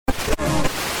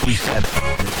we said.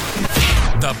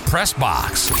 The Press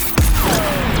Box.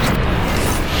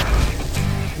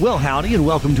 Well, howdy, and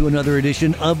welcome to another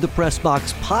edition of the Press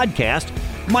Box podcast.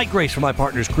 Mike Grace for my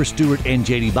partners Chris Stewart and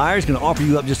JD Byers going to offer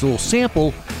you up just a little sample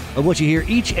of what you hear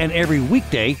each and every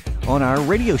weekday on our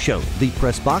radio show. The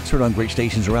Press Box, heard on great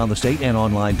stations around the state and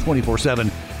online 24/7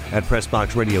 at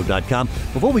PressBoxRadio.com.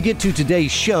 Before we get to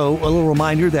today's show, a little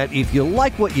reminder that if you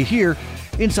like what you hear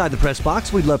inside the Press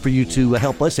Box, we'd love for you to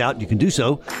help us out. You can do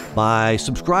so by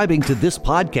subscribing to this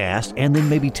podcast and then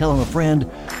maybe telling a friend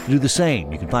to do the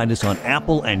same. You can find us on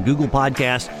Apple and Google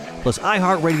Podcasts, plus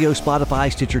iHeartRadio,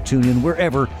 Spotify, Stitcher, TuneIn,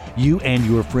 wherever you and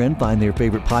your friend find their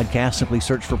favorite podcast. Simply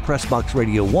search for Press Box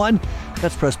Radio 1.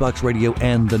 That's Press Box Radio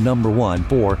and the number 1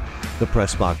 for the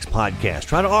Press Box podcast.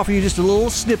 Try to offer you just a little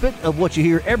snippet of what you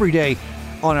hear every day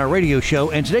on our radio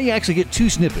show. And today you actually get 2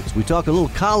 snippets. We talk a little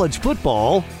college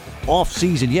football,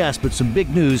 off-season, yes, but some big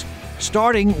news,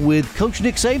 starting with Coach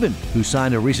Nick Saban, who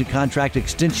signed a recent contract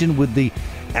extension with the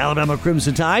Alabama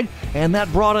Crimson Tide, and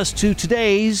that brought us to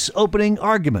today's opening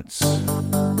arguments.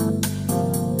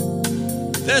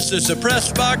 This is the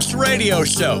Press Box Radio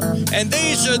Show, and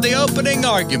these are the opening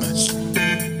arguments.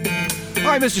 All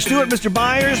right, Mr. Stewart, Mr.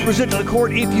 Byers, present to the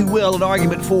court, if you will, an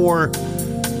argument for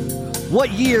what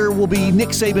year will be Nick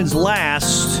Saban's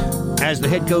last as the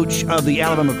head coach of the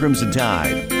Alabama Crimson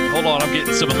Tide. Hold on, I'm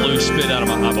getting some of the loose spit out of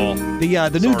my eyeball.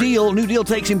 The new deal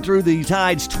takes him through the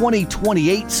Tide's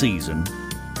 2028 season.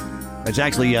 It's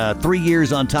actually 3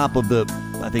 years on top of the,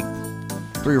 I think,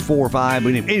 3 or 4 or 5.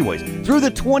 But anyways, through the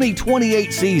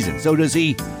 2028 season. So does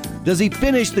he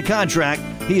finish the contract?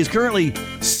 He is currently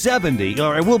 70,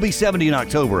 or it will be 70 in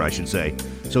October, I should say.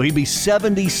 So he'd be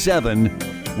 77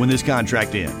 when this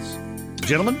contract ends.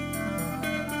 Gentlemen?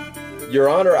 Your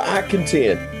Honor, I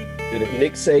contend that if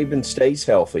Nick Saban stays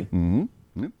healthy,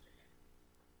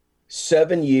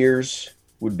 7 years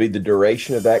would be the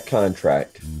duration of that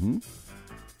contract.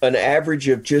 An average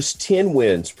of just 10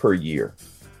 wins per year.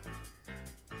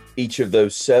 Each of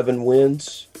those 7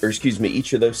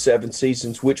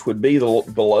 seasons, which would be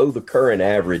below the current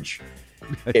average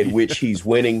at which he's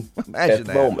winning at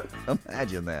the moment.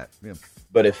 Imagine that. Yeah.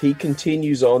 But if he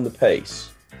continues on the pace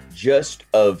just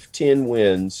of 10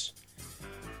 wins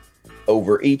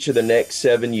over each of the next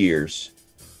 7 years,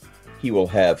 he will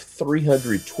have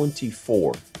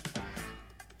 324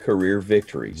 career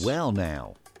victories. Well,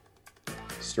 now.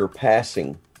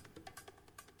 Surpassing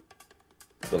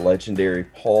the legendary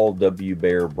Paul W.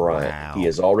 Bear Bryant. Wow. He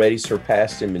has already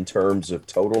surpassed him in terms of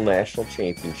total national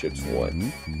championships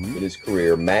won in his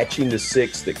career, matching the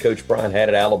 6 that Coach Bryant had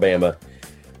at Alabama.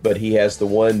 But he has the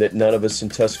one that none of us in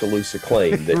Tuscaloosa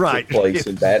claim that right. took place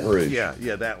in Baton Rouge.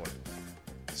 Yeah, that one.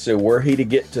 So were he to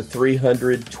get to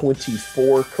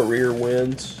 324 career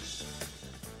wins,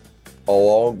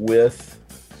 along with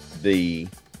the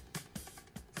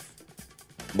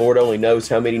Lord only knows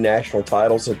how many national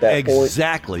titles at that point.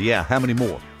 Exactly, yeah. How many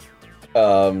more?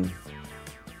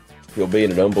 He'll be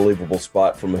in an unbelievable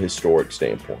spot from a historic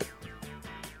standpoint.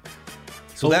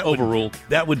 So that overruled.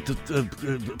 That would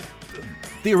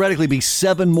theoretically be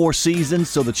 7 more seasons,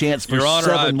 so the chance for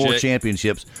 7 more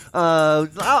championships. I'm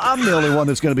the only one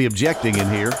that's going to be objecting in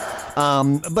here.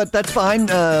 But that's fine.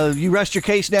 You rest your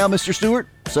case now, Mr. Stewart.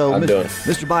 So, I'm done.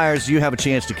 Mr. Byers, you have a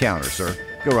chance to counter, sir.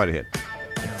 Go right ahead.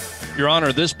 Your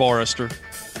Honor, this barrister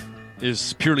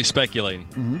is purely speculating,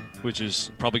 which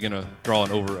is probably going to draw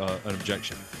an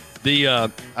objection.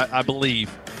 I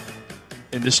believe,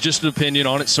 and this is just an opinion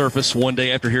on its surface one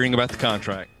day after hearing about the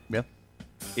contract,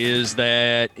 is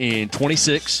that in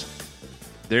 26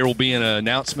 there will be an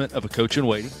announcement of a coach in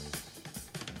waiting,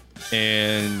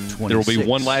 and 26. There will be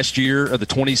one last year of the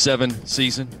 27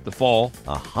 season, the fall.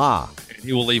 Aha. And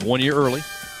he will leave 1 year early.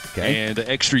 Okay. And the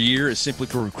extra year is simply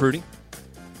for recruiting,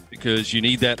 because you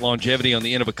need that longevity on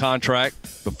the end of a contract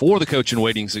before the coach in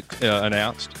waiting's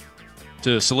announced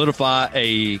to solidify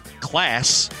a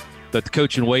class that the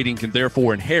coach in waiting can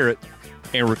therefore inherit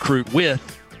and recruit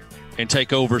with and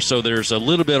take over. So there's a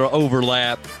little bit of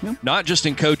overlap, not just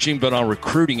in coaching, but on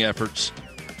recruiting efforts.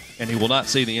 And he will not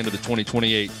see the end of the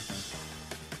 2028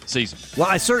 season. Well,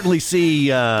 I certainly see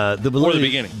the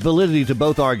validity to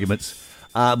both arguments.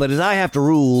 But as I have to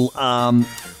rule, I'm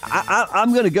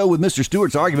going to go with Mr.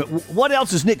 Stewart's argument. What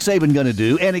else is Nick Saban going to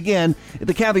do? And again,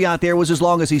 the caveat there was as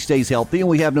long as he stays healthy, and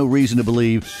we have no reason to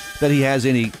believe that he has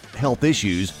any health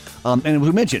issues. And as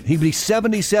we mentioned, he'd be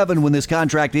 77 when this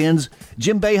contract ends.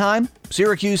 Jim Boeheim,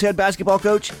 Syracuse head basketball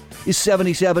coach, is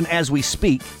 77 as we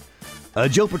speak.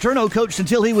 Joe Paterno coached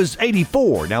until he was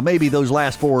 84. Now, maybe those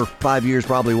last 4 or 5 years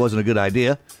probably wasn't a good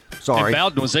idea. Sorry. And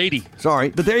Bowden was 80. Sorry.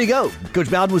 But there you go. Coach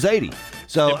Bowden was 80.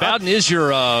 So Bowden is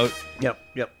your yep.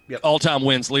 all-time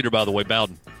wins leader, by the way,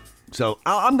 Bowden. So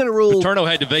I'm going to rule. Paterno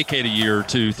had to vacate a year or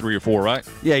 2, 3, or 4, right?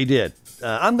 Yeah, he did.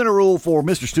 I'm going to rule for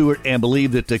Mr. Stewart and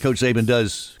believe that Coach Saban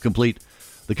does complete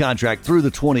the contract through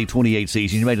the 2028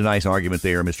 season. You made a nice argument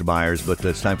there, Mr. Byers, but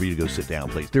it's time for you to go sit down,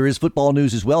 please. There is football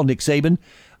news as well. Nick Saban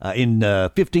in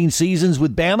 15 seasons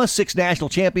with Bama, 6 national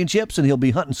championships, and he'll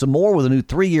be hunting some more with a new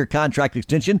 3-year contract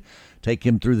extension. Take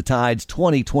him through the Tide's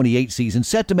 2028 season,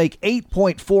 set to make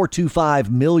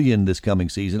 $8.425 million this coming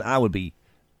season. I would be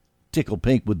tickled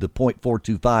pink with the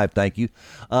 .425, thank you.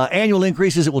 Annual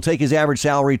increases, it will take his average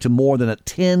salary to more than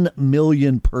 $10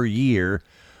 million per year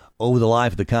over the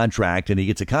life of the contract, and he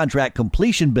gets a contract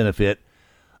completion benefit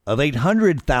of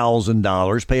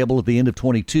 $800,000 payable at the end of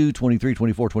 22, 23,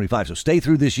 24, 25. So stay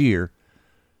through this year,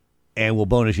 and we'll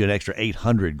bonus you an extra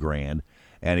 $800,000.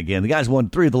 And again, the guy's won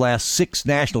 3 of the last 6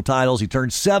 national titles. He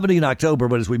turned 70 in October,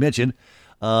 but as we mentioned,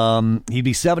 he'd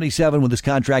be 77 when this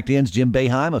contract ends. Jim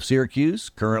Boeheim of Syracuse,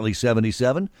 currently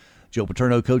 77. Joe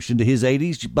Paterno coached into his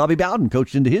 80s. Bobby Bowden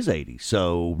coached into his 80s.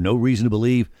 So no reason to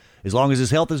believe, as long as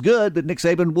his health is good, that Nick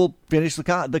Saban will finish the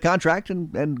contract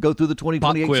and go through the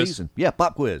 2028 season. Yeah,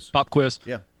 pop quiz. Pop quiz.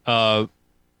 Yeah.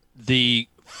 The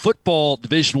football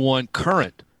Division I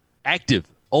current active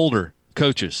older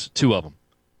coaches, 2 of them.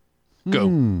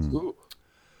 Go.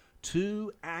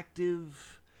 2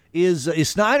 active. Is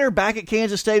Snyder back at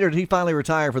Kansas State, or did he finally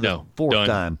retire for the 4th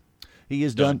time? He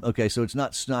is done. Okay, so it's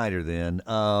not Snyder then.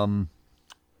 He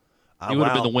would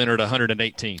have been the winner at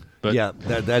 118. But yeah,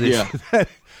 that is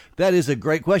that is a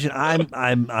great question.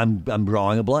 I'm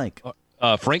drawing a blank.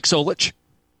 Frank Solich.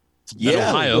 Yeah,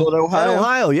 Ohio.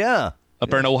 Ohio, yeah. Up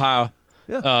there in Ohio.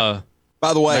 Yeah.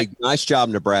 By the way, nice job,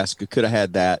 Nebraska. Could have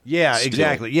had that. Yeah, still.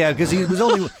 Exactly. Yeah, because he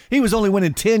was only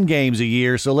winning 10 games a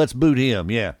year, so let's boot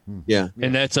him. Yeah. Yeah.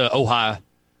 And that's Ohio.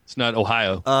 It's not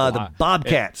Ohio. The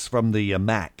Bobcats from the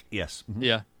MAC. Yes. Mm-hmm.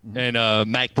 Yeah. And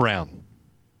Mac Brown.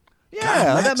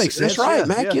 Yeah, that makes sense. That's right. Yeah,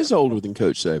 Mac is older than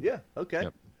Coach Saban. Yeah. Okay.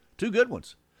 Yep. 2 good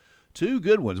ones. 2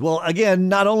 good ones. Well, again,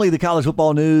 not only the college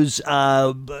football news,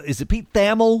 is it Pete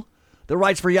Thamel that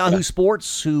writes for Yahoo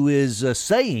Sports, who is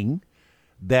saying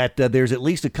that there's at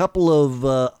least a couple of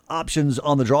options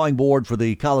on the drawing board for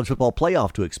the college football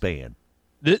playoff to expand.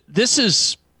 This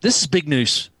is big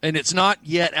news, and it's not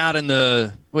yet out in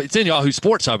it's in Yahoo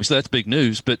Sports, obviously. That's big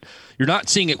news, but you're not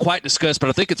seeing it quite discussed, but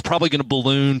I think it's probably going to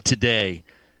balloon today.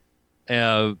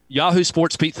 Yahoo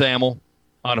Sports, Pete Thamel,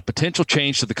 on a potential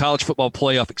change to the college football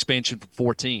playoff expansion for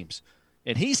 4 teams.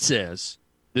 And he says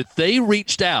that they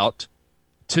reached out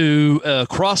to a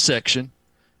cross-section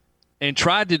and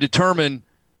tried to determine,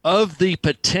 of the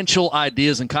potential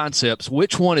ideas and concepts,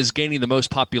 which one is gaining the most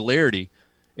popularity.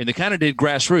 And they kind of did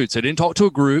grassroots. They didn't talk to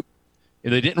a group,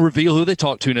 and they didn't reveal who they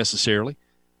talked to necessarily.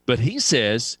 But he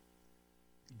says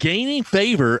gaining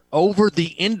favor over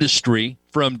the industry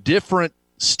from different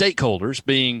stakeholders,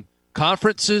 being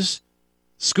conferences,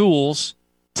 schools,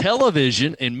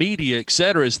 television, and media, et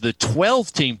cetera, is the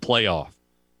 12-team playoff.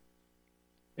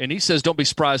 And he says don't be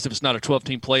surprised if it's not a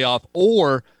 12-team playoff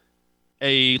or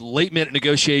a late-minute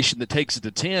negotiation that takes it to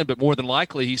 10, but more than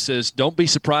likely, he says, don't be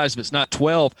surprised if it's not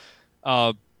 12.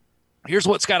 Here's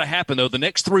what's got to happen, though. The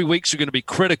next 3 weeks are going to be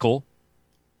critical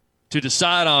to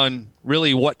decide on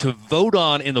really what to vote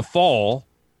on in the fall.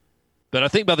 But I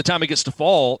think by the time it gets to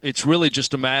fall, it's really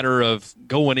just a matter of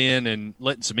going in and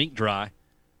letting some ink dry.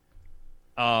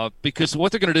 Because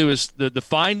what they're going to do is the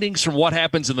findings from what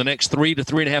happens in the next 3 to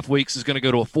 3.5 weeks is going to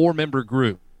go to a 4-member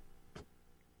group.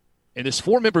 And this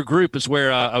 4-member group is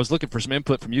where I was looking for some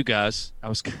input from you guys. I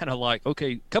was kind of like,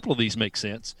 okay, a couple of these make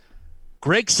sense.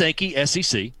 Greg Sankey,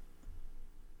 SEC.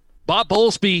 Bob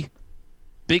Bowlesby,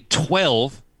 Big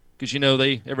 12, because,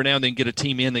 they every now and then get a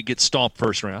team in that gets stomped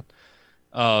first round.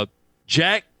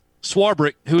 Jack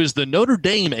Swarbrick, who is the Notre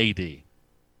Dame AD.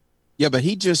 Yeah, but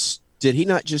did he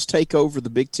not just take over the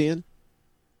Big Ten?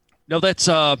 No,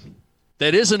 that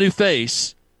is a new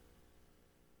face.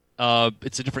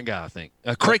 It's a different guy, I think.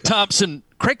 Craig Thompson,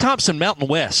 Mountain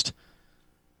West.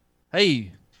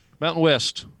 Hey, Mountain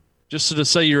West, just to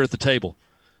say you're at the table.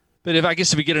 But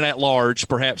if you get an at-large,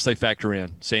 perhaps they factor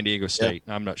in San Diego State.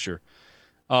 Yeah. I'm not sure.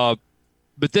 But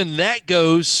then that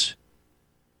goes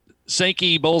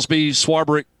Sankey, Bowlesby,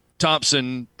 Swarbrick,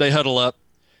 Thompson, they huddle up.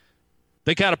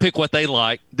 They kind of pick what they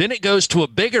like. Then it goes to a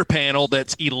bigger panel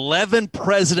that's 11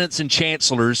 presidents and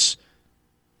chancellors.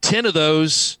 10 of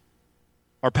those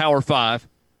are Power 5,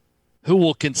 who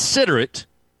will consider it.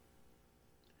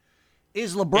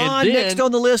 Is LeBron next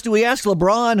on the list? Do we ask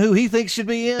LeBron who he thinks should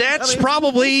be in? That's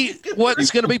probably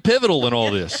what's going to be pivotal in all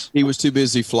this. He was too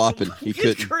busy flopping. He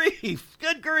couldn't.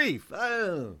 Good grief.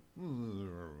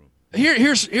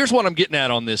 Here's what I'm getting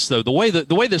at on this, though. The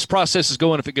way this process is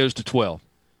going, if it goes to 12.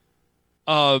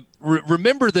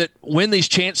 Remember that when these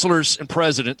chancellors and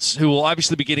presidents, who will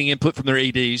obviously be getting input from their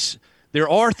ADs, there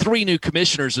are 3 new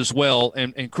commissioners as well,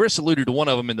 and Chris alluded to one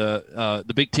of them in the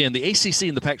Big Ten. The ACC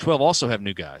and the Pac-12 also have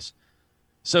new guys.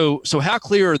 So how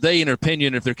clear are they in their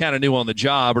opinion if they're kind of new on the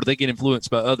job, or do they get influenced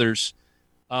by others?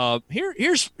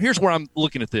 Here's where I'm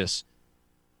looking at this.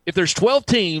 If there's 12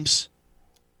 teams,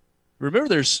 remember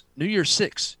there's New Year's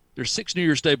 6. There's 6 New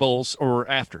Year's Day bowls or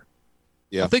after.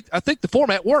 Yeah. I think the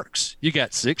format works. You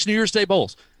got 6 New Year's Day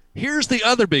bowls. Here's the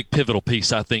other big pivotal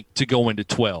piece, I think, to go into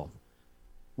 12.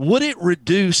 Would it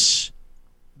reduce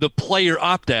the player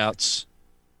opt-outs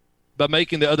by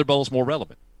making the other bowls more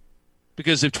relevant?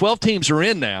 Because if 12 teams are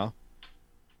in now,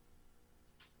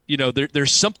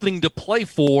 there's something to play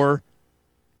for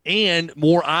and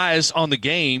more eyes on the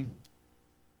game.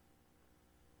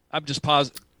 I'm just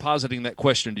positing that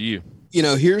question to you.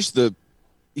 Here's the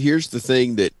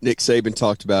thing that Nick Saban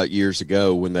talked about years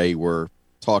ago when they were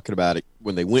talking about it,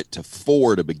 when they went to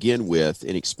 4 to begin with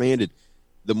and expanded.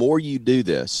 The more you do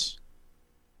this,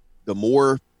 the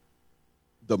more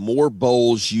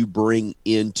bowls you bring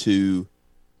into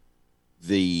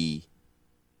the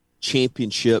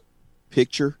championship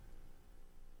picture,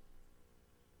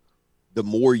 the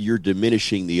more you're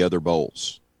diminishing the other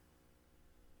bowls,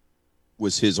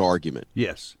 was his argument.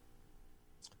 Yes.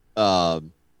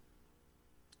 And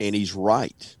he's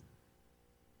right,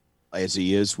 as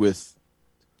he is with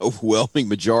overwhelming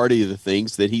majority of the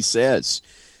things that he says.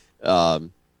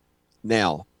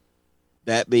 Now,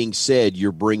 that being said,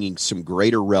 you're bringing some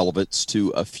greater relevance to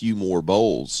a few more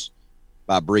bowls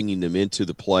by bringing them into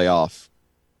the playoff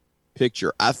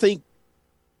picture. I think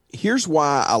here's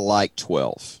why I like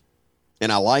 12,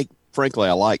 and I like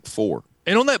 4.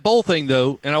 And on that bowl thing,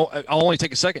 though, and I'll only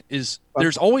take a second, is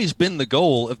there's always been the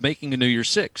goal of making a New Year's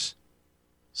 6.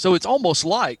 So it's almost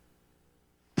like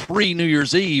pre-New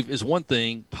Year's Eve is one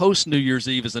thing, post-New Year's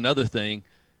Eve is another thing.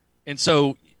 And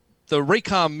so the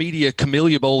Raycom Media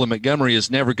Camellia Bowl in Montgomery is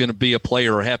never going to be a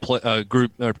player or have a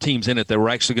group or teams in it that were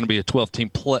actually going to be a 12-team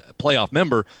playoff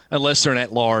member unless they're an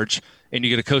at-large and you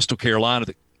get a Coastal Carolina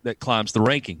that climbs the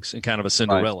rankings in kind of a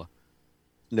Cinderella. Right.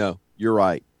 No, you're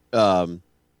right.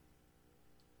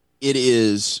 It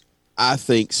is, I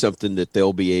think, something that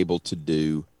they'll be able to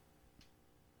do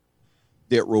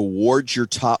that rewards your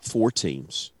top 4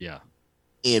 teams. Yeah.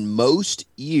 In most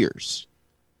years,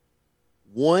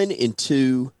 1 and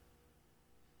 2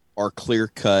 are clear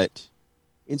cut,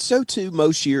 and so too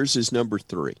most years is number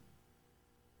 3.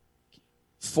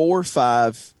 4,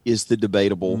 5 is the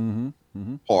debatable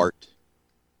part.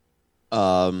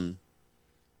 And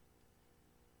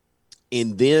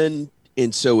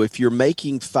so if you're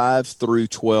making 5 through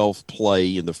 12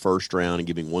 play in the first round and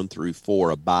giving 1 through 4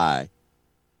 a bye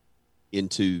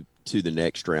into the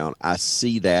next round, I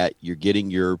see that you're getting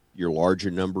your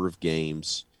larger number of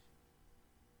games.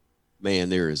 Man,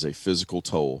 there is a physical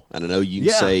toll. And I know you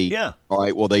can say, all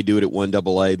right, well, they do it at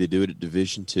 1AA, they do it at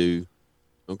Division II.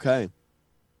 Okay.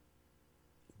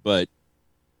 But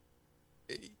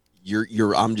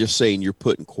I'm just saying you're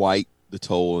putting quite the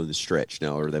toll in the stretch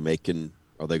now. Are they going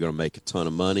to make a ton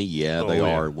of money? Yeah, they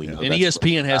are. And we know and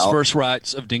ESPN has first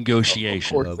rights of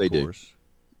negotiation. Of course they do.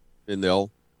 And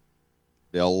they'll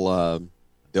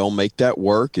make that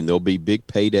work, and there'll be big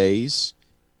paydays,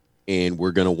 and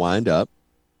we're going to wind up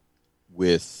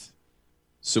with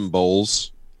some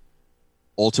bowls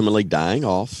ultimately dying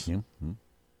off,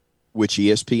 which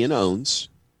ESPN owns.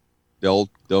 They'll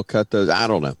cut those. I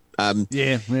don't know. I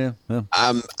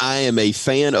am a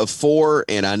fan of 4,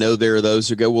 and I know there are those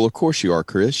who go, well, of course you are,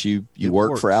 Chris. You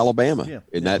work for Alabama,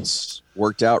 and that's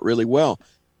worked out really well.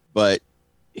 But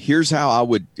here's how I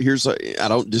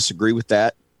don't disagree with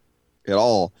that at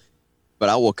all, but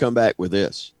I will come back with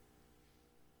this.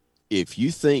 If you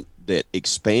think that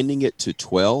expanding it to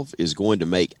 12 is going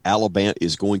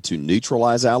to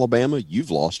neutralize Alabama,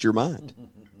 you've lost your mind.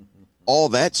 All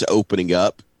that's opening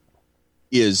up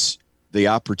is the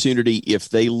opportunity, if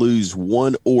they lose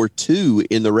 1 or 2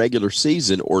 in the regular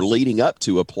season or leading up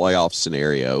to a playoff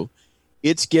scenario,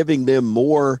 it's giving them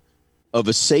more of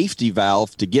a safety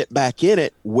valve to get back in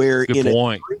it, where in a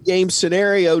 3-game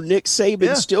scenario, Nick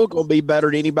Saban's still going to be better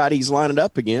than anybody he's lining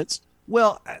up against.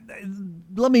 Well,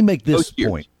 let me make this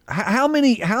point.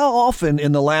 How often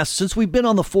in the last, since we've been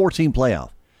on the 4-team playoff,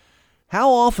 how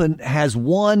often has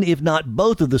one, if not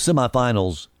both of the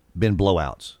semifinals been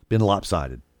blowouts, been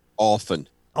lopsided? Often.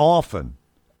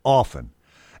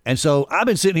 And so I've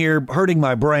been sitting here hurting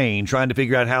my brain trying to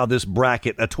figure out how this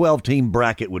bracket, a 12-team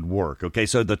bracket, would work. Okay,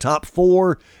 so the top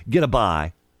 4 get a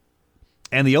bye,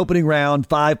 And the opening round,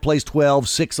 5 plays 12,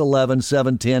 6, 11,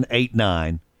 7, 10, 8,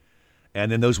 9.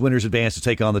 And then those winners advance to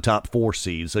take on the top 4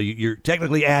 seeds. So you're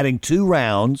technically adding 2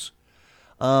 rounds.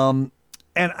 And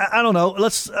I don't know.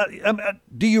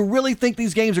 Do you really think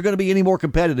these games are going to be any more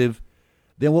competitive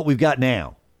than what we've got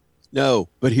now? No,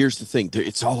 but here's the thing.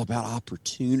 It's all about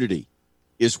opportunity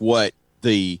is what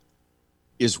the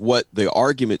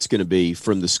argument's going to be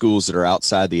from the schools that are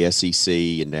outside the SEC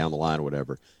and down the line or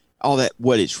whatever. All that,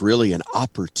 what it's really an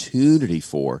opportunity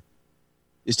for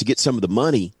is to get some of the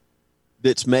money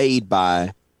that's made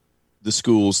by the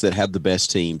schools that have the best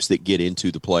teams that get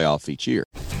into the playoff each year.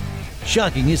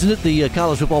 Shocking, isn't it? The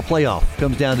college football playoff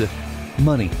comes down to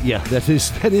money. Yeah, that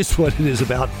is what it is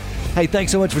about. Hey,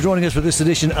 thanks so much for joining us for this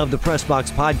edition of the Press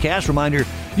Box Podcast. Reminder,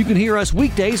 you can hear us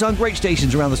weekdays on great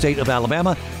stations around the state of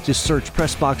Alabama. Just search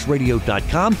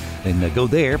PressBoxRadio.com and go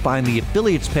there, find the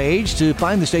affiliates page to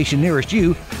find the station nearest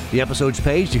you, the episodes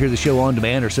page to hear the show on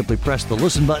demand, or simply press the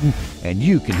listen button, and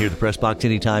you can hear the Press Box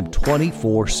anytime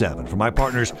 24/7. For my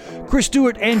partners, Chris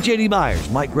Stewart and JD Byers,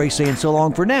 Mike Gray saying so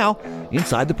long for now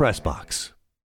inside the Press Box.